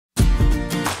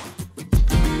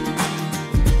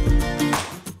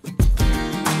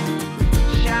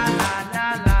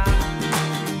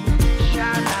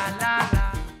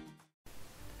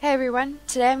everyone,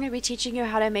 today I'm going to be teaching you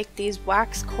how to make these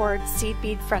wax cord seed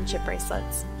bead friendship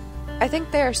bracelets. I think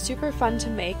they are super fun to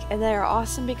make and they are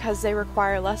awesome because they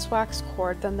require less wax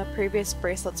cord than the previous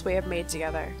bracelets we have made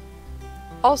together.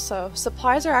 Also,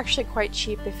 supplies are actually quite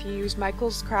cheap if you use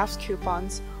Michael's Crafts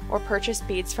coupons or purchase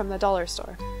beads from the dollar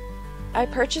store. I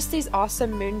purchased these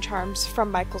awesome moon charms from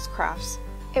Michael's Crafts.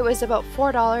 It was about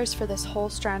 $4 for this whole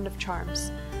strand of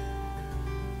charms.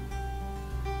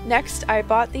 Next, I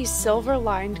bought these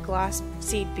silver-lined glass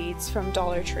seed beads from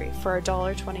Dollar Tree for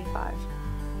 $1.25.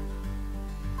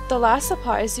 The last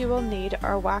supplies you will need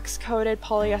are wax-coated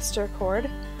polyester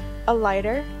cord, a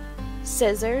lighter,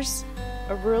 scissors,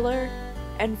 a ruler,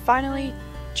 and finally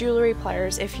jewelry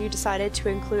pliers if you decided to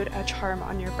include a charm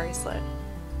on your bracelet.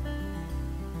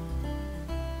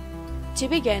 To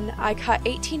begin, I cut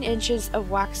 18 inches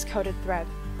of wax-coated thread.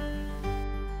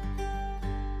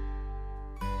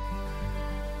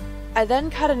 I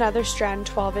then cut another strand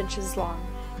 12 inches long,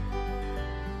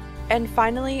 and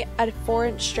finally a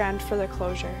 4-inch strand for the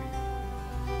closure.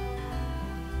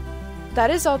 That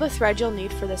is all the thread you'll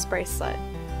need for this bracelet.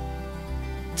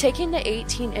 Taking the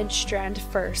 18-inch strand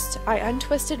first, I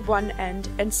untwisted one end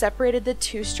and separated the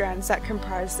two strands that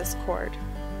comprise this cord.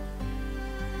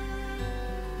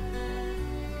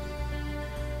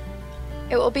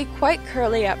 It will be quite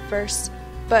curly at first,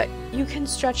 but you can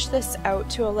stretch this out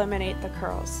to eliminate the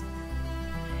curls.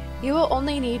 You will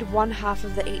only need 1/2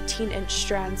 of the 18-inch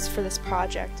strands for this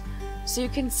project, so you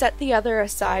can set the other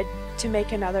aside to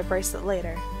make another bracelet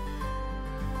later.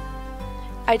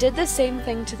 I did the same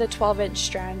thing to the 12-inch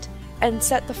strand and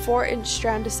set the 4-inch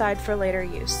strand aside for later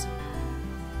use.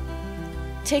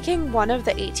 Taking one of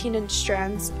the 18-inch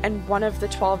strands and one of the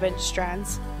 12-inch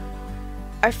strands,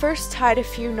 I first tied a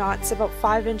few knots about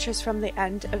 5 inches from the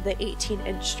end of the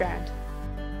 18-inch strand.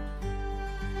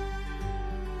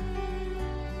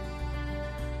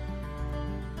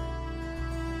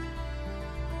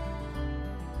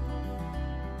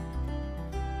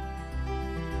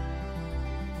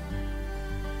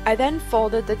 I then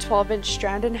folded the 12-inch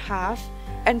strand in half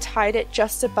and tied it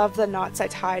just above the knots I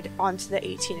tied onto the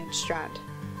 18-inch strand.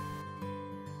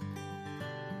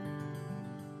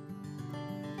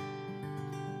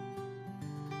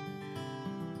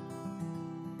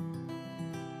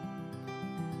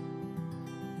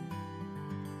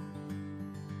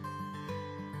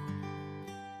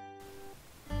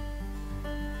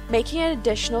 Making an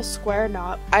additional square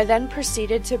knot, I then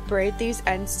proceeded to braid these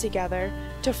ends together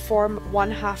to form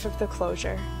 1/2 of the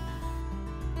closure.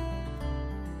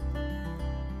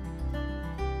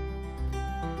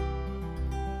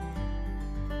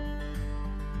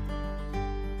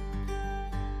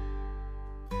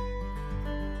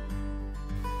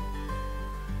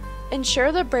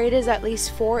 Ensure the braid is at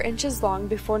least 4 inches long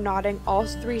before knotting all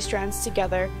 3 strands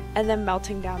together and then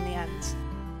melting down the ends.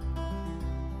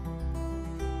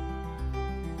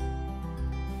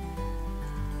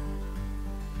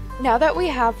 Now that we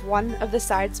have one of the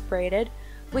sides braided,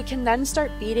 we can then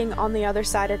start beading on the other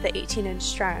side of the 18-inch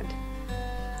strand.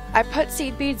 I put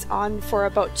seed beads on for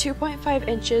about 2.5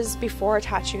 inches before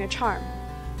attaching a charm.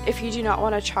 If you do not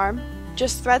want a charm,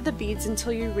 just thread the beads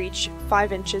until you reach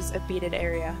 5 inches of beaded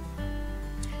area.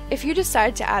 If you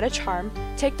decide to add a charm,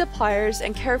 take the pliers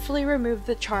and carefully remove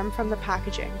the charm from the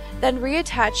packaging, then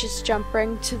reattach its jump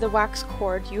ring to the wax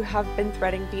cord you have been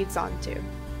threading beads onto.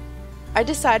 I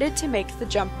decided to make the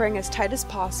jump ring as tight as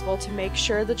possible to make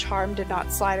sure the charm did not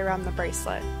slide around the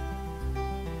bracelet.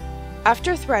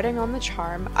 After threading on the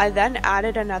charm, I then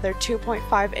added another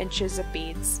 2.5 inches of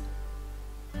beads.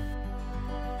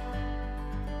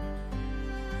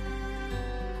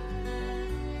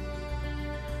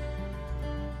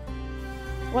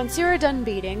 Once you are done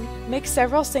beading, make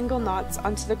several single knots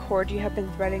onto the cord you have been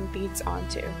threading beads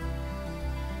onto.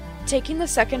 Taking the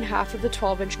second half of the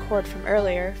 12-inch cord from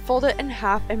earlier, fold it in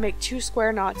half and make 2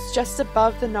 square knots just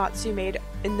above the knots you made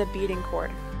in the beading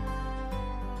cord.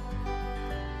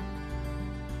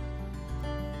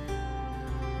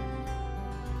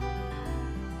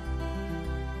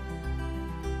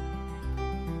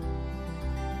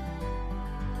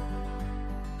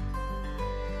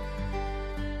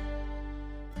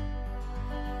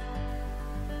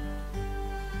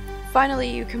 Finally,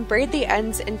 you can braid the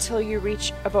ends until you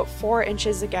reach about 4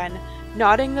 inches again,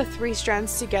 knotting the 3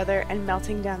 strands together and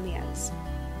melting down the ends.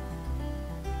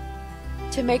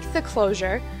 To make the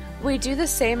closure, we do the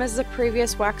same as the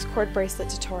previous wax cord bracelet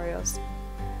tutorials.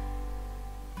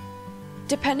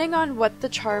 Depending on what the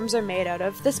charms are made out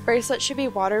of, this bracelet should be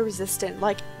water resistant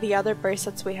like the other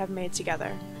bracelets we have made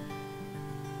together.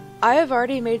 I have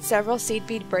already made several seed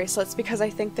bead bracelets because I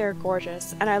think they're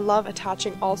gorgeous and I love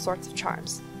attaching all sorts of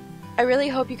charms. I really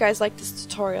hope you guys liked this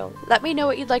tutorial. Let me know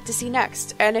what you'd like to see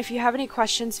next, and if you have any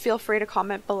questions, feel free to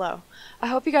comment below. I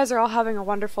hope you guys are all having a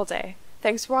wonderful day.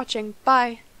 Thanks for watching.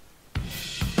 Bye!